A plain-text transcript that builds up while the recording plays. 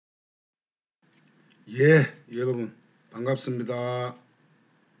예, 여러분 반갑습니다.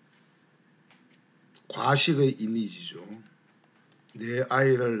 과식의 이미지죠. 내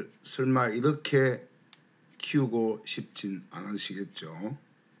아이를 설마 이렇게 키우고 싶진 않으시겠죠.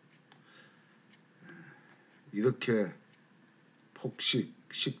 이렇게 폭식,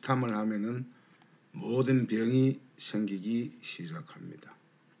 식탐을 하면은 모든 병이 생기기 시작합니다.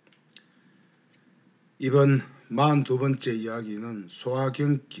 이번 42번째 이야기는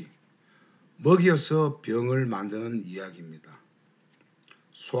소화경기, 먹여서 병을 만드는 이야기입니다.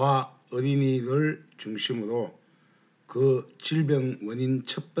 소아 어린이를 중심으로 그 질병 원인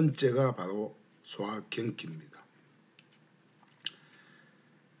첫 번째가 바로 소화경기입니다.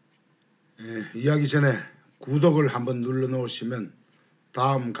 이야기 전에 구독을 한번 눌러 놓으시면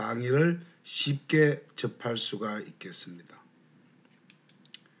다음 강의를 쉽게 접할 수가 있겠습니다.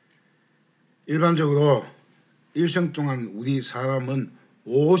 일반적으로 일생 동안 우리 사람은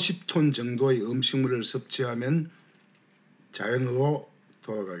 50톤 정도의 음식물을 섭취하면 자연으로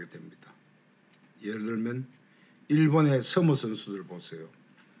돌아가게 됩니다. 예를 들면 일본의 서머 선수들 보세요.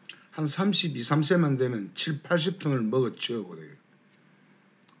 한 32, 3세만 되면 7, 80톤을 먹어 치워버려요.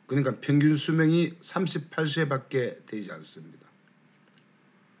 그러니까 평균 수명이 38세밖에 되지 않습니다.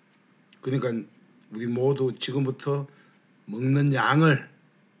 그러니까 우리 모두 지금부터 먹는 양을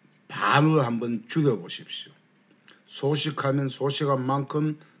반으로 한번 줄여보십시오. 소식하면 소식한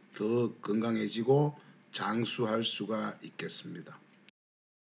만큼 더 건강해지고 장수할 수가 있겠습니다.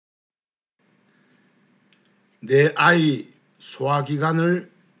 내 아이 소화기관을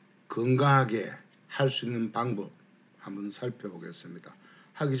건강하게 할 수 있는 방법 한번 살펴보겠습니다.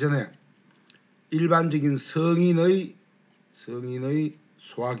 하기 전에 일반적인 성인의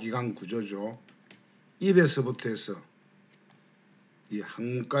소화기관 구조죠. 입에서부터 해서 이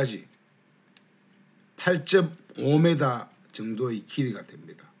항문까지 8.5m 정도의 길이가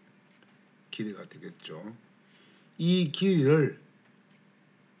됩니다. 길이가 되겠죠. 이 길이를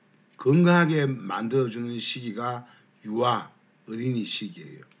건강하게 만들어주는 시기가 유아 어린이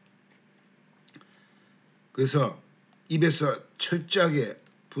시기예요. 그래서 입에서 철저하게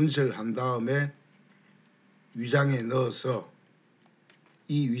분쇄를 한 다음에 위장에 넣어서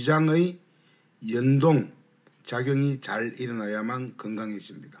이 위장의 연동 작용이 잘 일어나야만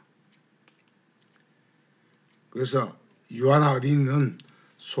건강해집니다. 그래서 유아나 어린이는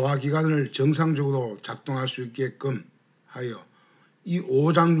소화기관을 정상적으로 작동할 수 있게끔 하여 이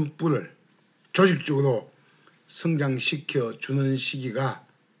오장육부를 조직적으로 성장시켜 주는 시기가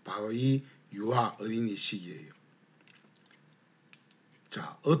바로 이 유아 어린이 시기예요.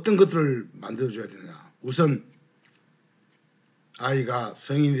 자, 어떤 것들을 만들어줘야 되느냐. 우선 아이가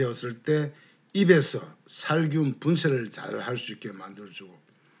성인이 되었을 때 입에서 살균 분쇄를 잘 할 수 있게 만들어주고,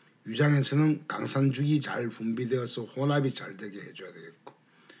 위장에서는 강산죽이 잘 분비되어서 혼합이 잘 되게 해줘야 되겠고,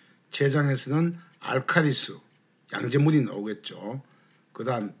 췌장에서는 알칼리수, 양제물이 나오겠죠. 그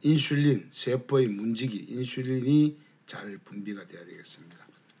다음 인슐린, 세포의 문지기, 인슐린이 잘 분비가 돼야 되겠습니다.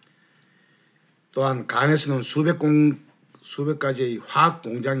 또한 간에서는 수백 가지의 화학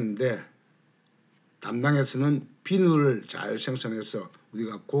공장인데, 담당에서는 비누를 잘 생산해서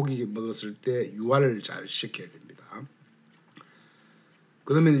우리가 고기 먹었을 때 유화를 잘 시켜야 됩니다.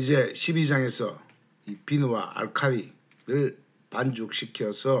 그러면 이제 12장에서 이 비누와 알칼리를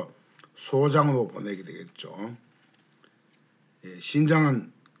반죽시켜서 소장으로 보내게 되겠죠.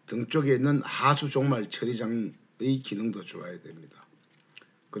 신장은 등 쪽에 있는 하수 종말 처리장의 기능도 좋아야 됩니다.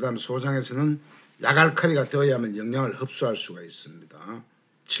 그 다음 소장에서는 약알칼리가 되어야만 영양을 흡수할 수가 있습니다.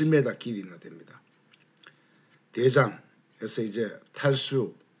 7m 길이나 됩니다. 대장에서 이제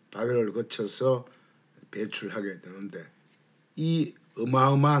탈수 발효를 거쳐서 배출하게 되는데, 이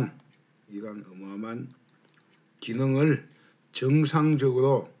어마어마한 기능을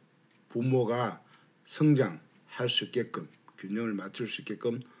정상적으로 부모가 성장할 수 있게끔, 균형을 맞출 수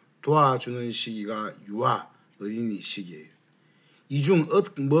있게끔 도와주는 시기가 유아 어린이 시기예요. 이 중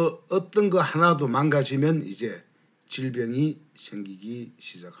어떤 거 하나도 망가지면 이제 질병이 생기기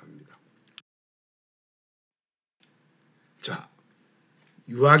시작합니다. 자,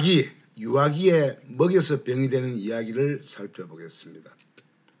 유아기에 먹여서 병이 되는 이야기를 살펴보겠습니다.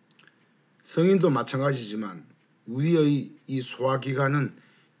 성인도 마찬가지지만 우리의 이 소화기관은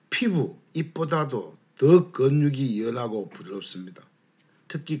피부, 입보다도 더 근육이 연하고 부드럽습니다.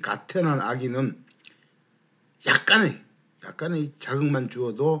 특히 갓 태어난 아기는 약간의 자극만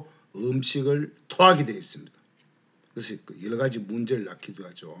주어도 음식을 토하게 되어 있습니다. 그래서 여러 가지 문제를 낳기도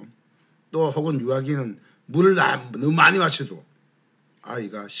하죠. 또 혹은 유아기는 물을 너무 많이 마셔도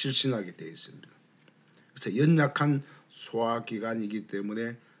아이가 실신하게 되어 있습니다. 그래서 연약한 소화기관이기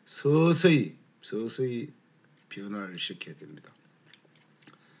때문에 서서히 변화를 시켜야 됩니다.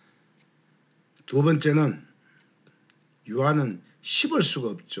 두 번째는 유아는 씹을 수가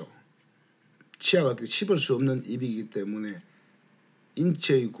없죠. 치아가 씹을 수 없는 입이기 때문에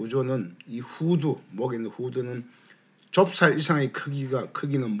인체의 구조는 이 후두, 목에 있는 후두는 좁쌀 이상의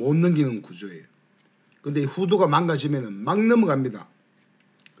크기는 못 넘기는 구조예요. 근데 이 후두가 망가지면 막 넘어갑니다.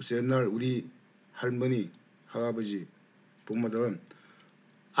 그래서 옛날 우리 할머니, 할아버지, 부모들은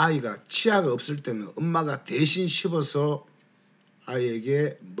아이가 치아가 없을 때는 엄마가 대신 씹어서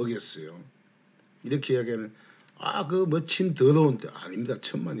아이에게 먹였어요. 이렇게 이야기하면 그 뭐 침 더러운데 아닙니다.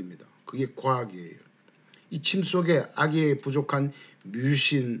 천만입니다. 그게 과학이에요. 이 침 속에 아기의 부족한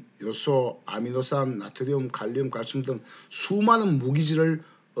뮤신, 요소, 아미노산, 나트륨, 칼륨, 칼슘 등 수많은 무기질을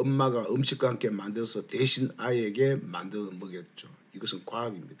엄마가 음식과 함께 만들어서 대신 아이에게 만들어 먹였죠. 이것은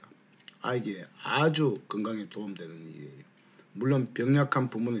과학입니다. 아이에게 아주 건강에 도움되는 일이에요. 물론 병약한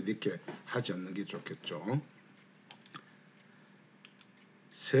부모는 이렇게 하지 않는 게 좋겠죠.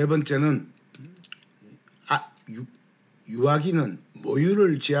 세 번째는 유아기는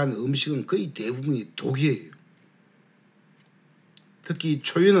모유를 제한 음식은 거의 대부분이 독이에요. 특히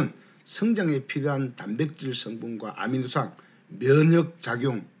초유는 성장에 필요한 단백질 성분과 아미노산, 면역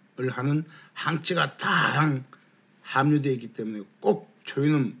작용을 하는 항체가 다량 함유되어 있기 때문에 꼭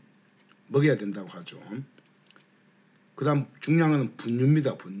초유는 먹여야 된다고 하죠. 그 다음 중요한 것은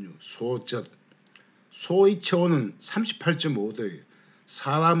분유입니다. 분유, 소젖. 소의 체온은 38.5도예요.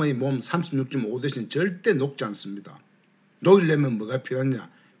 사람의 몸 36.5 대신 절대 녹지 않습니다. 녹이려면 뭐가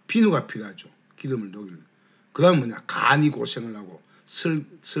필요하냐? 비누가 필요하죠. 기름을 녹이려면. 그 다음 뭐냐? 간이 고생을 하고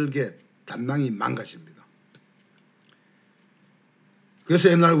설계, 단낭이 망가집니다. 그래서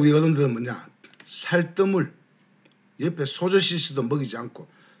옛날 우리 어른들은 뭐냐? 살뜨물, 옆에 소젖이 있어도 먹이지 않고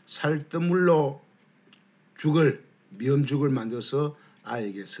살뜨물로 미음죽을 만들어서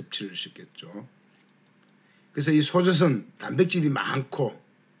아이에게 섭취를 시켰죠. 그래서 이 소젖은 단백질이 많고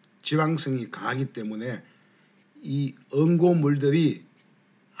지방성이 강하기 때문에 이 응고물들이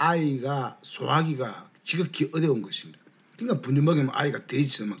아이가 소화하기가 지극히 어려운 것입니다. 그러니까 분유 먹이면 아이가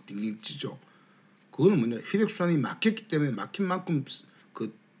돼지처럼 막 딩딩 찌죠. 그거는 뭐냐? 혈액순환이 막혔기 때문에 막힌 만큼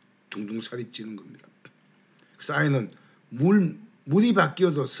그 둥둥살이 찌는 겁니다. 그래서 아이는 물이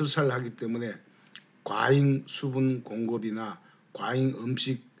바뀌어도 설사하기 때문에 과잉 수분 공급이나 과잉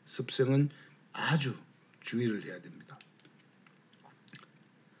음식 습성은 아주 주의를 해야 됩니다.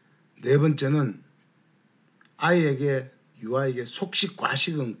 네 번째는 유아에게 속식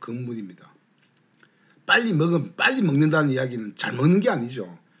과식은 금물입니다. 빨리 먹으면 빨리 먹는다는 이야기는 잘 먹는 게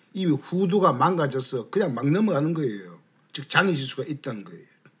아니죠. 이미 후두가 망가져서 그냥 막 넘어가는 거예요. 즉 장애 지수가 있다는 거예요.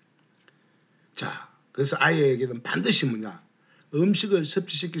 자, 그래서 아이에게는 반드시 뭐냐? 음식을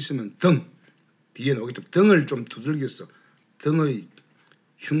섭취시키시면 뒤에 나오겠죠. 등을 좀 두들겨서 등의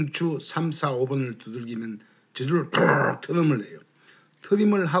흉추 3, 4, 5번을 두들기면 저절로 트림을 해요.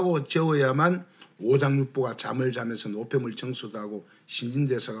 트림을 하고 재워야만 오장육부가 잠을 자면서 노폐물 청소도 하고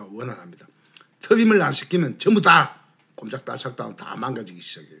신진대사가 원활합니다. 트림을 안 시키면 전부 다 꼼짝달싹 다 망가지기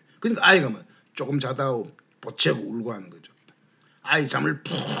시작해요. 그러니까 아이가 뭐 조금 자다가 보채고 울고 하는 거죠. 아이 잠을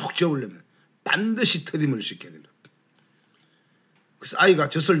푹 재우려면 반드시 트림을 시켜야 됩니다. 그래서 아이가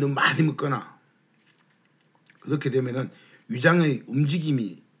젖을 너무 많이 먹거나 그렇게 되면은 위장의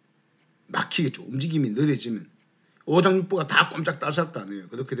움직임이 막히겠죠. 움직임이 느려지면 오장육부가 다 꼼짝달싹도 안 해요.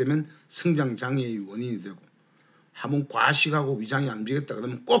 그렇게 되면 성장장애의 원인이 되고 한번 과식하고 위장이 안 움직였다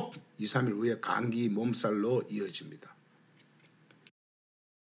그러면 꼭 2, 3일 후에 감기, 몸살로 이어집니다.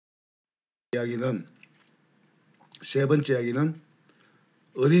 세 번째 이야기는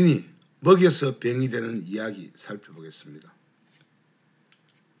어린이 먹여서 병이 되는 이야기 살펴보겠습니다.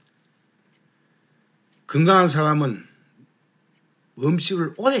 건강한 사람은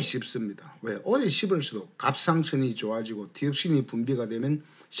음식을 오래 씹습니다. 왜? 오래 씹을수록 갑상선이 좋아지고 디옥신이 분비가 되면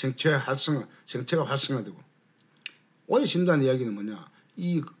생체가 활성화되고 오래 씹는다는 이야기는 뭐냐?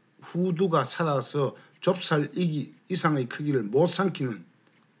 이 후두가 살아서 좁쌀 이상의 크기를 못 삼키는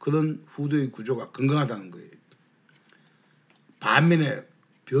그런 후두의 구조가 건강하다는 거예요. 반면에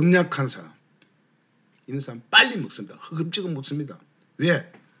병약한 사람, 이런 사람 빨리 먹습니다. 흠찍은 먹습니다.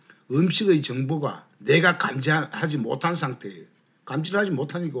 왜? 음식의 정보가 내가 감지하지 못한 상태예요. 감지를 하지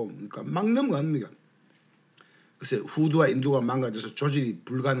못하니까 그러니까 막 넘어갑니다. 그래서 후두와 인두가 망가져서 조절이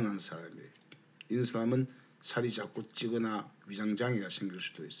불가능한 사람이에요. 이런 사람은 살이 자꾸 찌거나 위장장애가 생길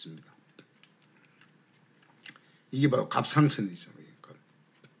수도 있습니다. 이게 바로 갑상선이죠. 그러니까.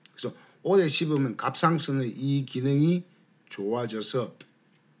 그래서 오래 씹으면 갑상선의 이 기능이 좋아져서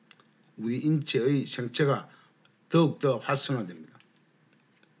우리 인체의 생체가 더욱더 활성화됩니다.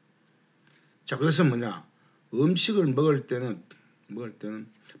 자, 그래서 뭐냐? 음식을 먹을 때는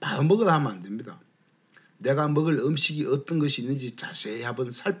바로 먹으라 하면 안 됩니다. 내가 먹을 음식이 어떤 것이 있는지 자세히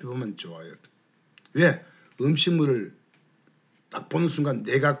한번 살펴보면 좋아요. 왜? 음식물을 딱 보는 순간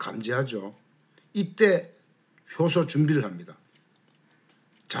뇌가 감지하죠. 이때 효소 준비를 합니다.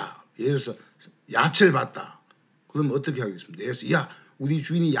 자, 예를 들어서 야채를 봤다. 그러면 어떻게 하겠습니까? 뇌에서 야, 우리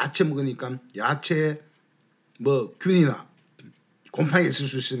주인이 야채 먹으니까 야채에 뭐 균이나 곰팡이가 있을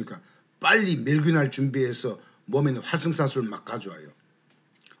수 있으니까 빨리 멸균할 준비해서 몸에 있는 활성산소를 막 가져와요.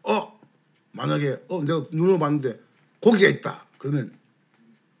 만약에 내가 눈으로 봤는데 고기가 있다. 그러면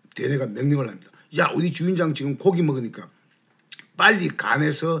대뇌가 명령을 합니다. 야, 우리 주인장 지금 고기 먹으니까 빨리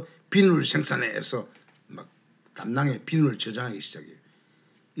간에서 비누를 생산해서 막 담낭에 비누를 저장하기 시작해요.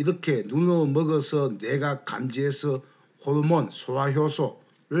 이렇게 눈으로 먹어서 뇌가 감지해서 호르몬,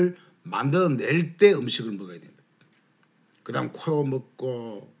 소화효소를 만들어낼 때 음식을 먹어야 됩니다. 그 다음 코로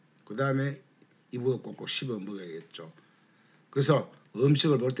먹고 그 다음에 입으로 꼭꼭 씹어 먹어야겠죠. 그래서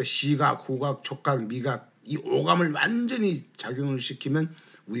음식을 볼 때 시각, 후각, 촉각, 미각 이 오감을 완전히 작용을 시키면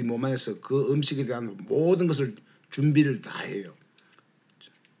우리 몸 안에서 그 음식에 대한 모든 것을 준비를 다 해요.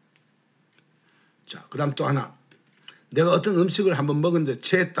 자, 그 다음 또 하나. 내가 어떤 음식을 한번 먹었는데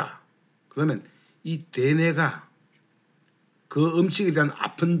체했다. 그러면 이 대뇌가 그 음식에 대한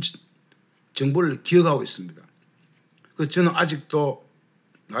아픈 정보를 기억하고 있습니다. 그래서 저는 아직도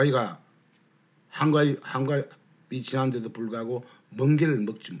나이가 한가위 지났는데도 불구하고 멍게를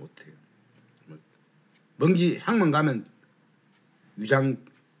먹지 못해요. 멍게 향만 가면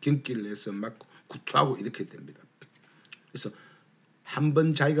위장경기를 해서 막 구토하고 이렇게 됩니다. 그래서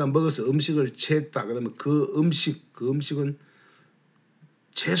한번 자기가 먹어서 음식을 체했다 그러면 그 음식은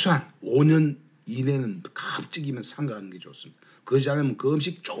최소한 5년 이내는 갑자기면 삼가하는 게 좋습니다. 그러지 않으면 그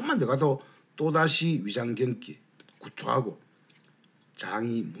음식 조금만 더 가도 또다시 위장경기, 구토하고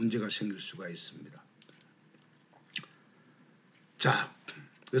장이 문제가 생길 수가 있습니다. 자,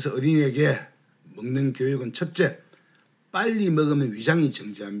 그래서 어린이에게 먹는 교육은 첫째, 빨리 먹으면 위장이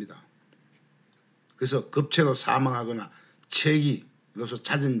정지합니다. 그래서 급체로 사망하거나 체기로서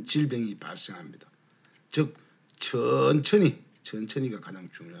잦은 질병이 발생합니다. 즉 천천히가 가장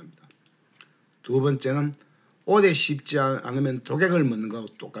중요합니다. 두 번째는 오래 씹지 않으면 독약을 먹는 거하고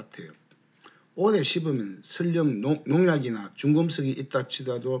똑같아요. 오래 씹으면 설령 농약이나 중금속이 있다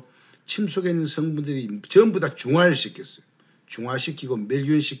치더라도 침 속에 있는 성분들이 전부 다 중화를 시켰어요. 중화시키고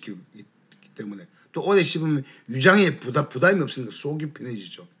멸균시키기 때문에 또 오래 씹으면 위장에 부담이 없으니까 속이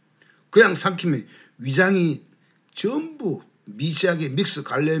편해지죠. 그냥 삼키면 위장이 전부 미세하게 믹스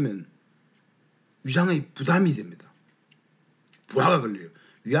가려면 위장의 부담이 됩니다. 부하가 걸려요.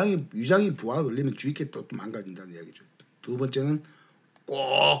 위장이 부하가 걸리면 주위께 또 망가진다는 이야기죠. 두 번째는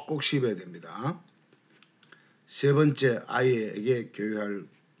꼭꼭 씹어야 됩니다. 세 번째 아이에게 교육할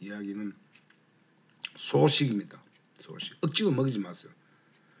이야기는 소식입니다. 소식. 억지로 먹이지 마세요.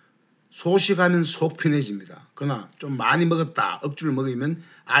 소식하면 속 편해집니다. 그러나 좀 많이 먹었다 억지로 먹이면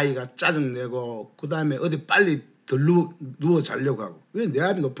아이가 짜증내고 그 다음에 어디 빨리 덜 누워 자려고 하고. 왜?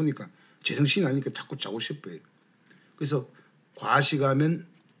 뇌압이 높으니까 제정신이 아니니까 자꾸 자고 싶어요. 그래서 과식하면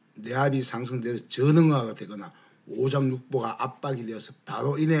뇌압이 상승돼서 전응화가 되거나 오장육부가 압박이 되어서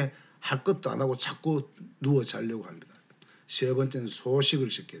바로 인해 할 것도 안 하고 자꾸 누워 자려고 합니다. 세 번째는 소식을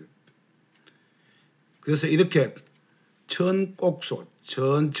시켜요. 그래서 이렇게 천꼭소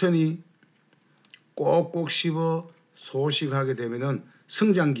천천히 꼭꼭 씹어 소식하게 되면은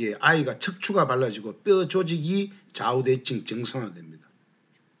성장기에 아이가 척추가 발라지고 뼈 조직이 좌우대칭 정상화됩니다.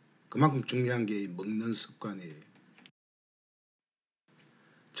 그만큼 중요한 게 먹는 습관이에요.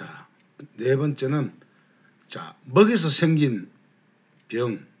 자, 네 번째는 먹에서 생긴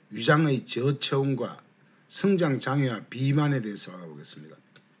병, 위장의 저체온과 성장 장애와 비만에 대해서 알아보겠습니다.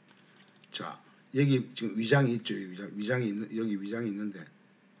 자, 여기 지금 위장이 있죠. 여기 위장이 있는데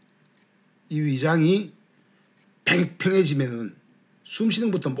이 위장이 팽팽해지면은 숨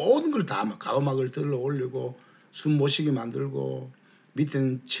쉬는 것부터 모든 걸 다 가로막을 들러 올리고 숨 못 쉬게 만들고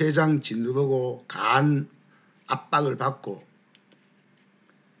밑에는 췌장 짓누르고 간 압박을 받고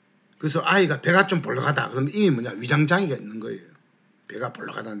그래서 아이가 배가 좀 볼록하다 그러면 이미 뭐냐 위장장애가 있는 거예요. 배가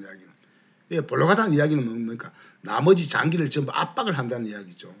볼록하다는 이야기는. 왜 볼록하다는 이야기는 뭡니까? 나머지 장기를 전부 압박을 한다는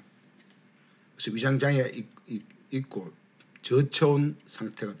이야기죠. 그래서 위장장애가 있고 저체온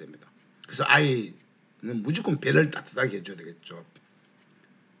상태가 됩니다. 그래서 아이는 무조건 배를 따뜻하게 해줘야 되겠죠.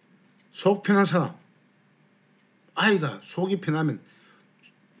 속 편한 사람, 아이가 속이 편하면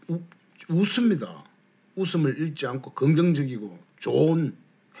웃습니다. 웃음을 잃지 않고 긍정적이고 좋은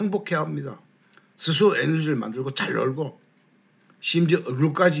행복해합니다. 스스로 에너지를 만들고 잘 놀고 심지어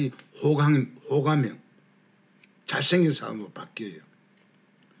얼굴까지 호감형 잘생긴 사람으로 바뀌어요.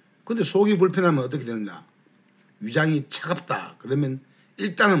 근데 속이 불편하면 어떻게 되느냐? 위장이 차갑다. 그러면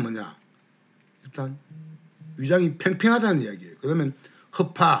일단은 뭐냐? 일단 위장이 팽팽하다는 이야기예요. 그러면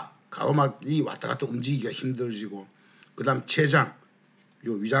허파, 가로막이 왔다 갔다 움직이기가 힘들어지고, 그 다음 췌장,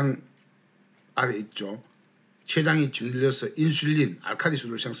 요 위장 아래 있죠. 췌장이 짓눌려서 인슐린,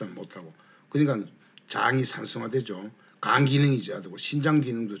 알칼리수를 생산 못하고, 그러니까 장이 산성화되죠. 간 기능이 저하되고 신장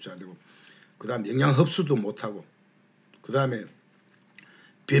기능도 저하되고, 그 다음 영양 흡수도 못하고, 그 다음에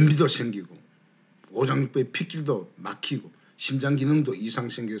변비도 생기고, 오장육부의 핏길도 막히고, 심장 기능도 이상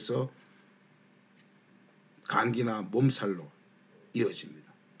생겨서 감기나 몸살로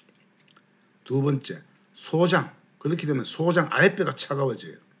이어집니다. 두 번째, 소장. 그렇게 되면 소장 아랫배가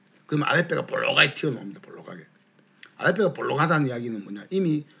차가워져요. 그럼 아랫배가 볼록하게 튀어나옵니다. 볼록하게. 아랫배가 볼록하다는 이야기는 뭐냐?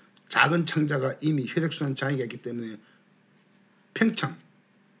 이미 작은 창자가 이미 혈액순환 장애가 있기 때문에 팽창,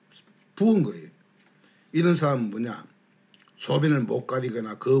 부은 거예요. 이런 사람은 뭐냐? 소변을 못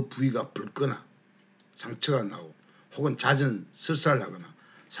가리거나 그 부위가 붉거나 상처가 나고, 혹은 잦은 설사하거나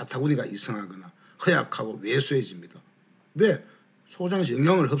사타구니가 이상하거나 허약하고 왜소해집니다. 왜? 소장에서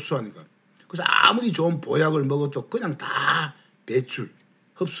영양을 흡수하니까. 그래서 아무리 좋은 보약을 먹어도 그냥 다 배출,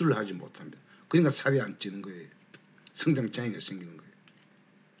 흡수를 하지 못합니다. 그러니까 살이 안 찌는 거예요. 성장장애가 생기는 거예요.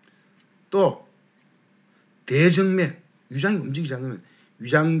 또 대정맥, 위장이 움직이지 않으면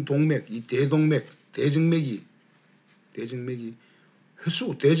위장동맥, 이 대동맥, 대정맥이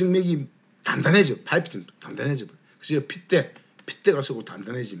횟수 대정맥이 단단해져, 파이프는 단단해져. 그래서 핏대가 서고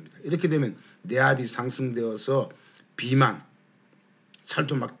단단해집니다. 이렇게 되면 뇌압이 상승되어서 비만,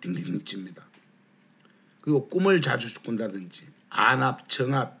 살도 막 띵띵 찝니다. 그리고 꿈을 자주 꾼다든지 안압,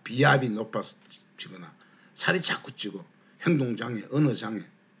 정압, 비압이 높아지거나 살이 자꾸 찌고 행동장애, 언어장애,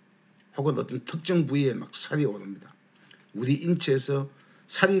 혹은 어떤 특정 부위에 막 살이 오릅니다. 우리 인체에서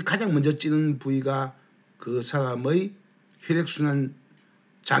살이 가장 먼저 찌는 부위가 그 사람의 혈액순환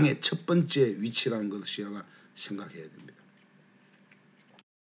장애 첫 번째 위치라는 것을 생각해야 됩니다.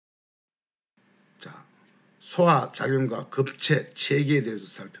 자, 소화작용과 급체, 체계에 대해서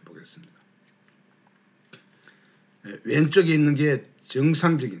살펴보겠습니다. 왼쪽에 있는 게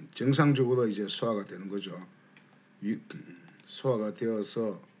정상적으로 이제 소화가 되는 거죠. 소화가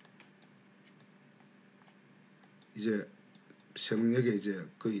되어서 이제 세력에 이제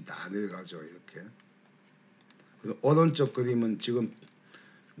거의 다 내려가죠. 이렇게. 오른쪽 그림은 지금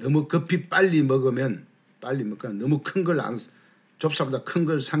너무 급히 빨리 먹으면 너무 큰 걸 좁쌀보다 큰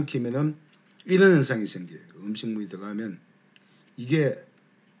걸 삼키면은 이런 현상이 생겨요. 음식물이 들어가면 이게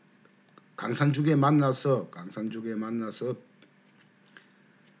강산죽에 만나서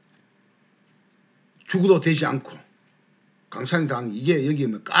죽어도 되지 않고 강산이 당 이게 여기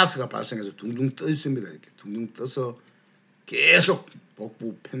뭐 가스가 발생해서 둥둥 떠 있습니다. 이렇게 둥둥 떠서 계속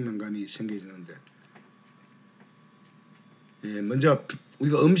복부 평면감이 생겨지는데, 먼저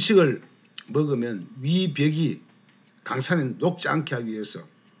우리가 음식을 먹으면 위벽이 강산에 녹지 않게 하기 위해서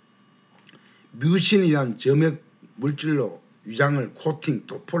뮤신이라는 점액 물질로 위장을 코팅,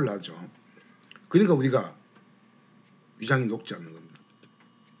 도포를 하죠. 그러니까 우리가 위장이 녹지 않는 겁니다.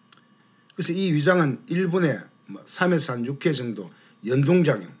 그래서 이 위장은 1분에 3에서 한 6회 정도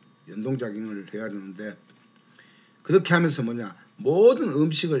연동작용을 해야 되는데, 그렇게 하면서 뭐냐, 모든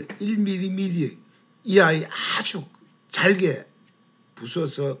음식을 1mm 이하의 아주 잘게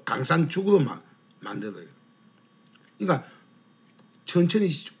부숴서 강산죽으로 만들어요. 그러니까 천천히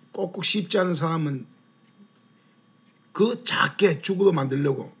꼭꼭 씹지 않은 사람은 그 작게 죽으로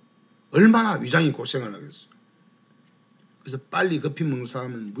만들려고 얼마나 위장이 고생을 하겠어요. 그래서 빨리 급히 먹는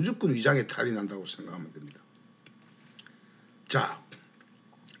사람은 무조건 위장에 탈이 난다고 생각하면 됩니다. 자,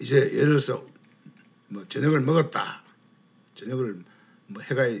 이제 예를 들어서 뭐 저녁을 먹었다. 저녁을 뭐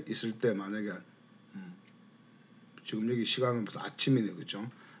해가 있을 때 만약에 지금 여기 시간은 벌써 아침이네, 그죠?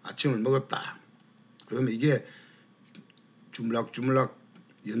 아침을 먹었다. 그러면 이게 주물럭주물럭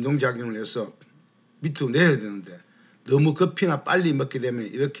연동작용을 해서 밑으로 내려야 되는데, 너무 급히나 빨리 먹게 되면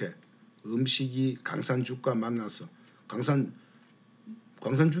이렇게 음식이 강산죽과 만나서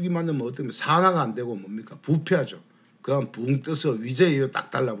강산죽이 만나면 어떻게 산화가 안 되고 뭡니까? 부패하죠. 그럼 붕 떠서 위제에 딱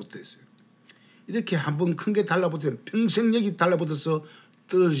달라붙어 있어요. 이렇게 한번 큰 게 달라붙으면 평생 여기 달라붙어서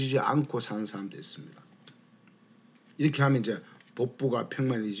떨어지지 않고 사는 사람도 있습니다. 이렇게 하면 이제 복부가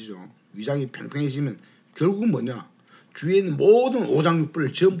평면해지죠. 위장이 팽팽해지면 결국은 뭐냐? 주위에 있는 모든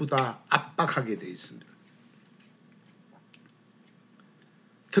오장육부를 전부 다 압박하게 되어 있습니다.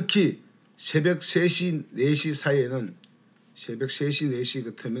 특히 새벽 3시, 4시 사이에는, 새벽 3시, 4시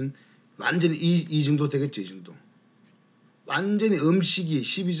같으면 완전히 이 정도 되겠죠. 이 정도. 완전히 음식이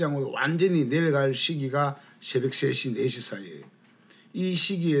 12장으로 완전히 내려갈 시기가 새벽 3시, 4시 사이에요. 이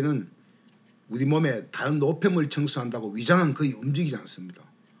시기에는 우리 몸에 다른 노폐물 청소한다고 위장은 거의 움직이지 않습니다.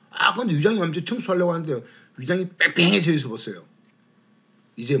 근데 위장이 완전 청소하려고 하는데 위장이 뺑뺑해져 있어 보세요.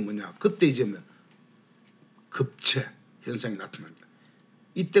 이제 뭐냐? 그때 이제 급체 현상이 나타납니다.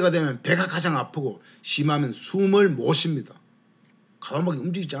 이때가 되면 배가 가장 아프고 심하면 숨을 못 쉽니다. 가만히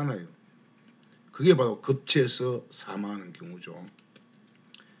움직이지 않아요. 그게 바로 급체에서 사망하는 경우죠.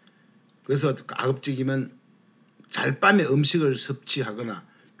 그래서 가급적이면 잘밤에 음식을 섭취하거나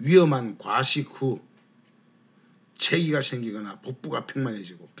위험한 과식 후 체기가 생기거나 복부가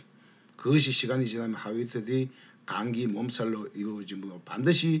평만해지고 그것이 시간이 지나면 하루 이틀 뒤 감기 몸살로 이루어지므로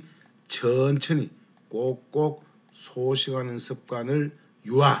반드시 천천히 꼭꼭 소식하는 습관을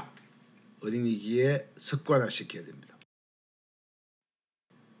유아 어린이기에 습관화시켜야 됩니다.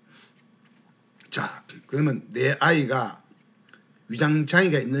 자, 그러면 내 아이가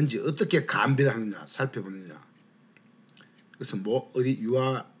위장장애가 있는지 어떻게 감별을 하느냐 살펴보느냐. 그래서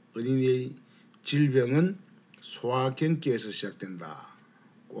유아 어린이의 질병은 소화경계에서 시작된다.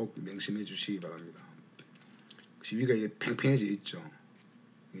 꼭 명심해 주시기 바랍니다. 위가 이게 팽팽해져 있죠.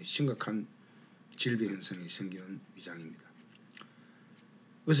 심각한 질병 현상이 생기는 위장입니다.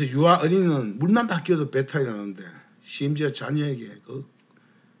 그래서 유아 어린이는 물만 바뀌어도 배탈이 나는데 심지어 자녀에게 그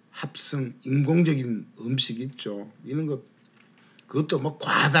합성 인공적인 음식 있죠. 이런 것 그것도 뭐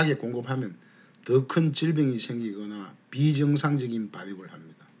과다하게 공급하면 더 큰 질병이 생기거나 비정상적인 발육을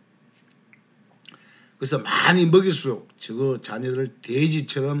합니다. 그래서 많이 먹일수록 저 자녀를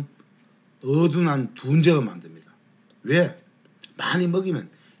돼지처럼 어둔한 둔저로 만듭니다. 왜? 많이 먹이면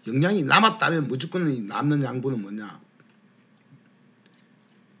영양이 남았다면 무조건 남는 양분은 뭐냐?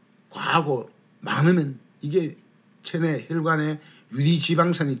 과하고 많으면 이게 체내 혈관에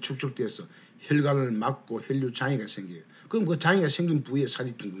유리지방산이 축적돼서 혈관을 막고 혈류 장애가 생겨요. 그럼 그 장애가 생긴 부위에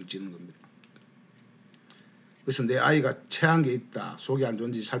살이 둥둥 찌는 겁니다. 그래서 내 아이가 체한 게 있다, 속이 안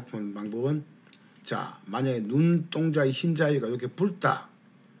좋은지 살펴보는 방법은 자, 만약에 눈동자의 흰자위가 이렇게 붉다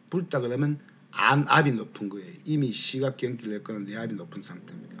그러면 안압이 높은 거예요. 이미 시각경기를 했거나 내압이 높은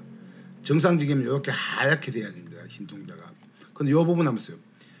상태입니다. 정상적이면 이렇게 하얗게 돼야 됩니다. 흰 동자가. 근데 이 부분 한번 보세요.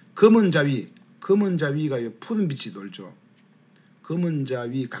 검은 자위가 푸른 빛이 돌죠. 검은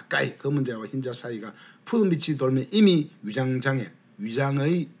자위 가까이 검은 자와 흰자 사이가 푸른 빛이 돌면 이미 위장장애,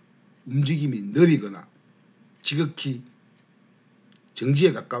 위장의 움직임이 느리거나 지극히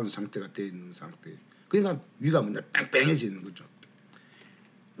정지에 가까운 상태가 되어 있는 상태예요. 그러니까 위가 먼저 뺑뺑해지는 거죠.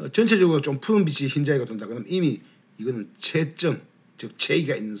 전체적으로 좀 푸른 빛이 흰자위가 돈다 그러면 이미 이거는 체증, 즉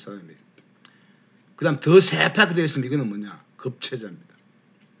체기가 있는 사람이에요. 그 다음 더 새파랗게 되어 있으면 이거는 뭐냐? 급체자입니다.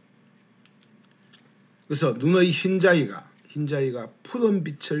 그래서 눈의 흰자위가 푸른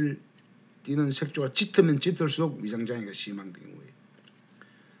빛을 띠는 색조가 짙으면 짙을수록 위장장애가 심한 경우예요.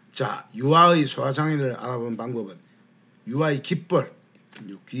 자, 유아의 소화장애를 알아보는 방법은 유아의 귓볼,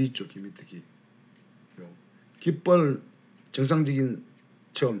 귀 있죠, 귀 밑에 귀. 귓볼 정상적인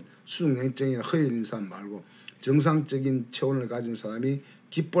체온, 수족냉증이나 허혈 있는 사람 말고 정상적인 체온을 가진 사람이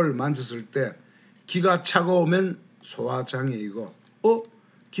귓볼을 만졌을 때 귀가 차가우면 소화장애이고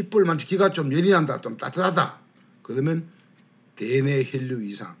귓볼 만지 귀가 좀 열이 난다, 좀 따뜻하다 그러면 대뇌 혈류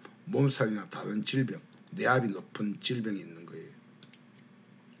이상, 몸살이나 다른 질병, 뇌압이 높은 질병이 있는 거예요.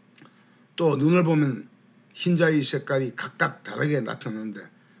 또 눈을 보면 흰자위 색깔이 각각 다르게 나타나는데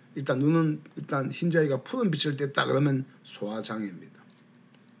일단 눈은 흰자위가 푸른 빛을 뗐다 그러면 소화장애입니다.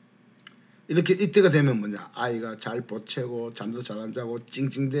 이렇게 이때가 되면 뭐냐? 아이가 잘 보채고 잠도 잘 안 자고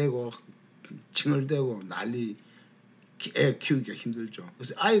찡찡대고 칭얼대고 난리 애 키우기가 힘들죠.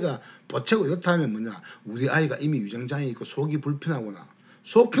 그래서 아이가 보채고 이렇다 하면 뭐냐? 우리 아이가 이미 위장장애 있고 속이 불편하구나.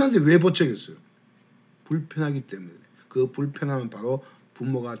 속 편한데 왜 보채겠어요? 불편하기 때문에. 그 불편함은 바로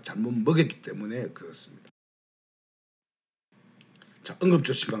부모가 잘못 먹였기 때문에 그렇습니다. 자,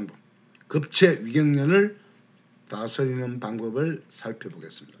 응급조치 방법. 급체 위경련을 다스리는 방법을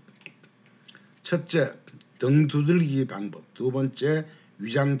살펴보겠습니다. 첫째, 등 두들기기 방법. 두 번째,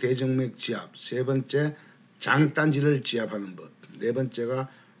 위장대정맥 지압. 세 번째, 장단지를 지압하는 법. 네 번째가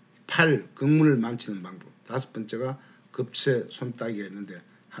팔, 극문을 만지는 방법. 다섯 번째가 급체 손따기가 있는데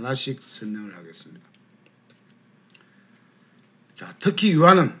하나씩 설명을 하겠습니다. 자, 특히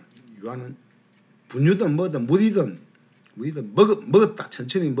유아는 분유든 뭐든 물이든 먹었다.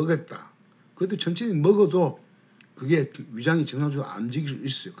 천천히 먹었다. 그래도 천천히 먹어도 그게 위장이 정상적으로 안 움직일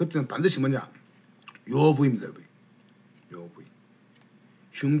수 있어요. 그때는 반드시 뭐냐? 요 부위입니다. 요 부위.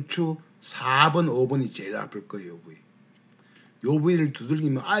 흉추 4번, 5번이 제일 아플 거예요. 요 부위. 요 부위를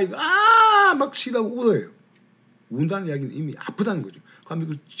두들기면 아이가 막 시다고 울어요. 운다는 이야기는 이미 아프다는 거죠. 그럼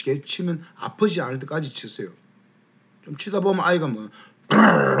이거 치면 아프지 않을 때까지 치세요. 좀 치다 보면 아이가 뭐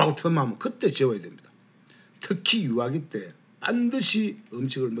라고 틈하면 그때 재워야 됩니다. 특히 유아기 때 반드시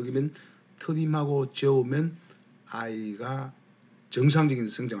음식을 먹이면 트림하고 재우면 아이가 정상적인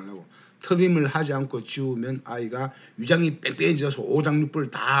성장을 하고 트림을 하지 않고 지우면 아이가 위장이 뺑뺑해져서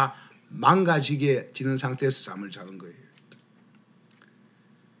오장육부를 다 망가지게 지는 상태에서 잠을 자는 거예요.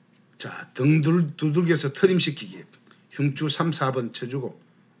 자, 두들겨서 트림시키기. 흉추 3, 4번 쳐주고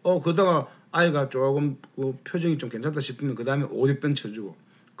그러다가 아이가 조금 표정이 좀 괜찮다 싶으면 그 다음에 5, 6번 쳐주고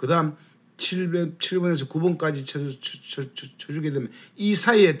그 다음 7번에서 9번까지 쳐주게 되면 이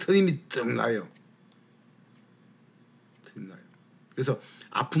사이에 트림이 뜩 나요. 그래서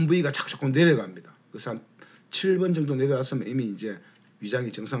아픈 부위가 자꾸 내려갑니다. 그래서 한 7번 정도 내려왔으면 이미 이제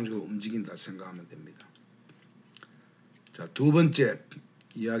위장이 정상적으로 움직인다 생각하면 됩니다. 자, 두 번째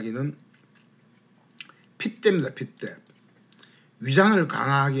이야기는 핏대입니다. 핏대. 위장을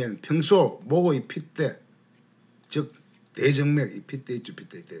강화하기 위한 평소 목의 핏대, 즉 대정맥, 이 핏대 있죠.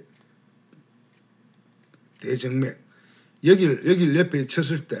 핏대. 대정맥. 여기를 옆에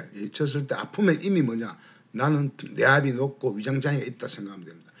쳤을 때 아프면 이미 뭐냐? 나는 내압이 높고 위장장애가 있다 생각하면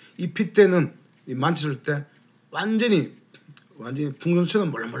됩니다. 이 핏대는 만졌을 때 완전히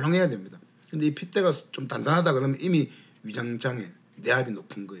풍선처럼 몰랑몰랑해야 됩니다. 근데 이 핏대가 좀 단단하다 그러면 이미 위장장애, 내압이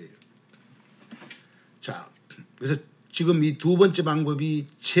높은 거예요. 자, 그래서 지금 이 두 번째 방법이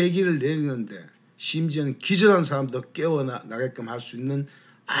체기를 내리는데 심지어는 기절한 사람도 깨어나게끔 할 수 있는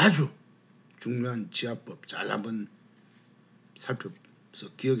아주 중요한 지압법. 잘 한번 살펴서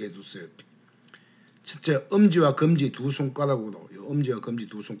기억해 두세요. 첫째, 엄지와 검지 두 손가락으로, 엄지와 검지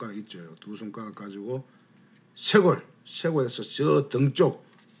두 손가락 있죠. 두 손가락 가지고 쇄골에서 저 등 쪽,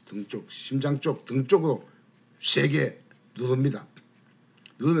 심장 쪽, 등 쪽으로 세게 누릅니다.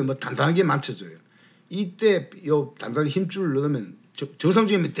 누르면 뭐 단단하게 맞춰져요. 이때 요 단단히 힘줄을 넣으면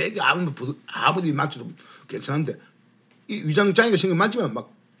정상적이면 되게 아무리 맞춰도 괜찮은데 이 위장장애가 생기면 맞지만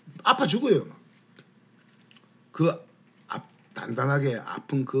막 아파 죽어요. 단단하게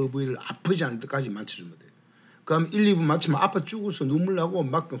아픈 그 부위를 아프지 않을 때까지 맞춰주면 돼요. 그럼 1, 2분 맞추면 아파 죽어서 눈물 나고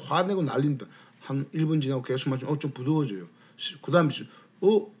막 화내고 난린다. 한 1분 지나고 계속 맞추면 좀 부드러워져요. 그 다음에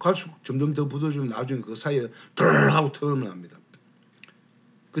갈수록 점점 더 부드러워지면 나중에 그 사이에 드르르 하고 털어면 합니다.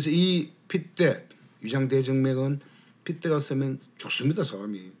 그래서 이 핏대, 위장대정맥은 핏대가 서면 죽습니다,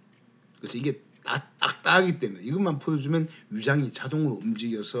 사람이. 그래서 이게 딱딱하기 때문에 이것만 풀어주면 위장이 자동으로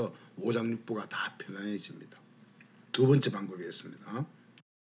움직여서 오장육부가 다 편안해집니다. 두 번째 방법이었습니다.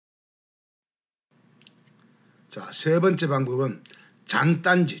 자, 세 번째 방법은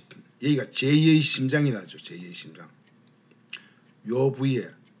장딴지. 여기가 제2의 심장이라죠. 제2의 심장. 요 부위에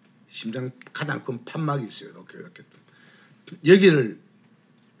심장 가장 큰 판막이 있어요. 이렇게.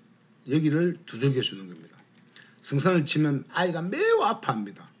 여기를 두들겨 주는 겁니다. 승산을 치면 아이가 매우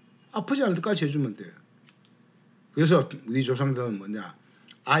아파합니다. 아프지 않을 때까지 해주면 돼요. 그래서 우리 조상들은 뭐냐,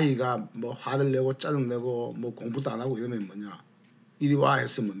 아이가 뭐 화를 내고 짜증내고 뭐 공부도 안 하고 이러면 뭐냐, 이리 와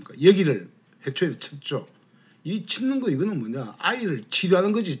했으면 여기를 해초에 쳤죠. 이 치는 거 이거는 뭐냐, 아이를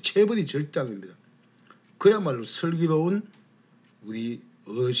치료하는 거지 체벌이 절대 아닙니다. 그야말로 슬기로운 우리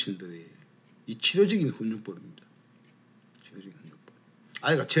어르신들의 이 치료적인 훈육법입니다. 치료적인 훈육법.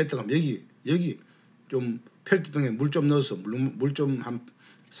 아이가 체했다가 여기 좀 펠트병에 물 좀 넣어서 물 좀 한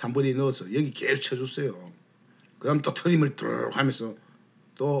 3분의 2 넣어서 여기 계속 쳐줬어요. 그 다음 또 트림을 뚫 하면서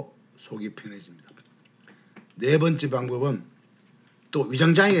또 속이 편해집니다. 네 번째 방법은 또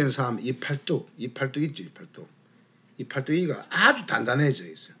위장장애가 있는 사람 이 팔뚝 있죠. 이 팔뚝이가 아주 단단해져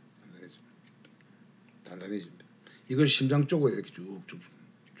있어요. 단단해집니다. 이걸 심장 쪽으로 이렇게 쭉쭉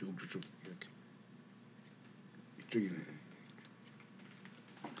이렇게 이쪽이네.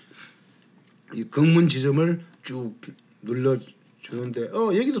 이肛문 지점을 쭉 눌러주는데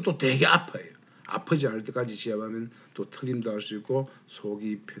여기도 또 되게 아파요. 아프지 않을 때까지 지압하면 또 트림도 할 수 있고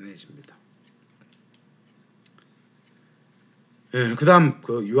속이 편해집니다. 예, 그 다음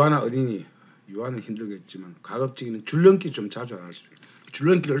그 유아나 어린이, 유아는 힘들겠지만 가급적이면 줄넘기 좀 자주 하십시오.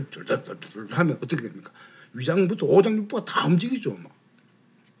 줄넘기를 하면 어떻게 됩니까? 위장부터 오장육부가 다 움직이죠. 막.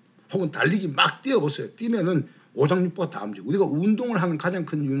 혹은 달리기 막 뛰어보세요. 뛰면은 오장육부가 다 움직여. 우리가 운동을 하는 가장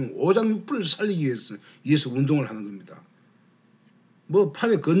큰 이유는 오장육부를 살리기 위해서 운동을 하는 겁니다. 뭐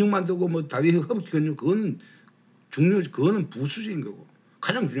팔에 근육 만들고 뭐 다리 허벅지 근육 그거는 그거는 부수적인 거고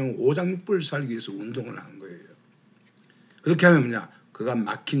가장 중요한 건 오장육부를 살리기 위해서 운동을 하는 거예요. 그렇게 하면 뭐냐, 그가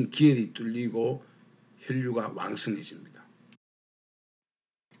막힌 기혈이 뚫리고 혈류가 왕성해집니다.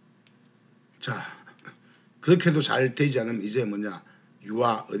 자, 그렇게도 잘 되지 않으면 이제 뭐냐,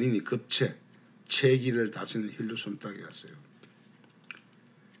 유아 어린이 급체 체기를 다스리는 혈류 손따기 하세요.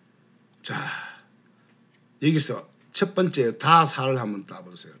 자, 여기서 첫 번째 다 4를 한번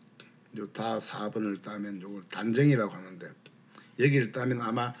따보세요. 요 다 4번을 따면 요걸 단정이라고 하는데 여기를 따면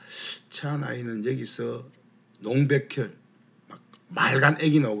아마 체한 아이는 여기서 농백혈, 말간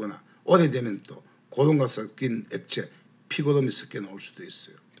액이 나오거나 오래되면 또 고동과 섞인 액체, 피고름이 섞여 나올 수도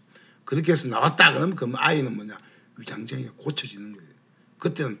있어요. 그렇게 해서 나왔다 그러면 그 아이는 뭐냐, 위장장애가 고쳐지는 거예요.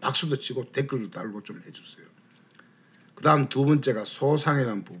 그때는 박수도 치고 댓글도 달고 좀 해주세요. 그 다음 두 번째가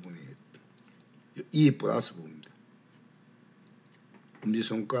소상이라는 부분이에요. 이 플러스 부분입니다.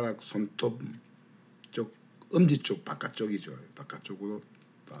 엄지손가락 손톱 쪽 엄지 쪽 바깥쪽이죠. 바깥쪽으로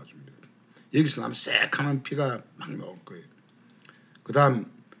놔줍니다. 여기서 나면 새카만 피가 막 나올 거예요. 그 다음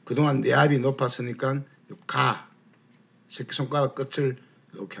그동안 내압이 높았으니까 새끼손가락 끝을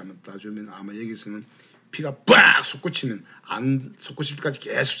이렇게 한번 따주면 아마 여기서는 피가 빡 솟구치면 안 솟구칠 때까지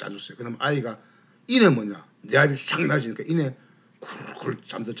계속 짜줬어요. 그다음 아이가 이내 뭐냐 내압이 쫙 나지니까 이내 쿨쿨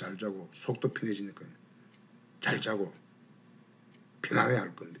잠도 잘 자고 속도 편해지니까 잘 자고 편안해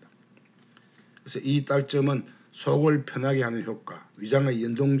할 겁니다. 그래서 이 딸점은 속을 편하게 하는 효과, 위장의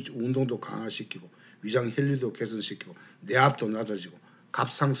운동도 강화시키고 위장 혈류도 개선시키고 내압도 낮아지고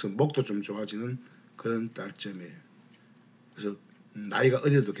갑상선, 목도 좀 좋아지는 그런 딸점이에요. 그래서 나이가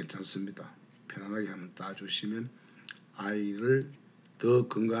어려도 괜찮습니다. 편안하게 한번 따주시면 아이를 더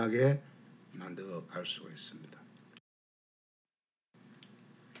건강하게 만들어 갈 수가 있습니다.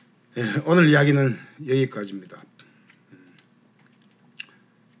 오늘 이야기는 여기까지입니다.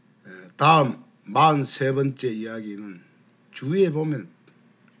 다음 43번째 이야기는 주위에 보면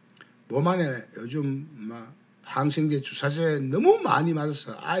몸 안에 요즘 항생제 주사제 너무 많이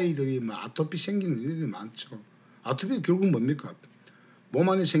맞아서 아이들이 아토피 생기는 일들이 많죠. 아토피 결국 뭡니까? 몸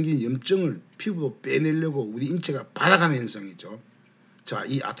안에 생긴 염증을 피부로 빼내려고 우리 인체가 발악하는 현상이죠. 자,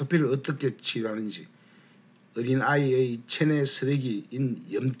 이 아토피를 어떻게 치료하는지 어린 아이의 체내 쓰레기인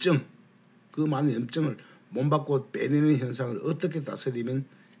염증, 그 많은 염증을 몸 밖으로 빼내는 현상을 어떻게 다스리면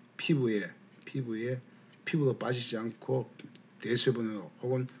피부로 빠지지 않고 대수분해로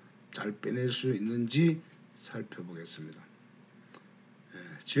혹은 잘 빼낼 수 있는지 살펴보겠습니다.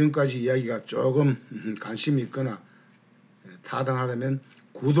 지금까지 이야기가 조금 관심이 있거나 타당하다면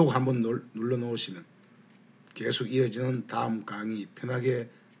구독 한번 눌러 놓으시면 계속 이어지는 다음 강의 편하게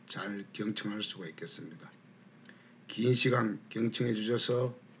잘 경청할 수가 있겠습니다. 긴 시간 경청해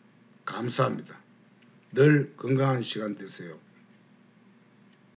주셔서 감사합니다. 늘 건강한 시간 되세요.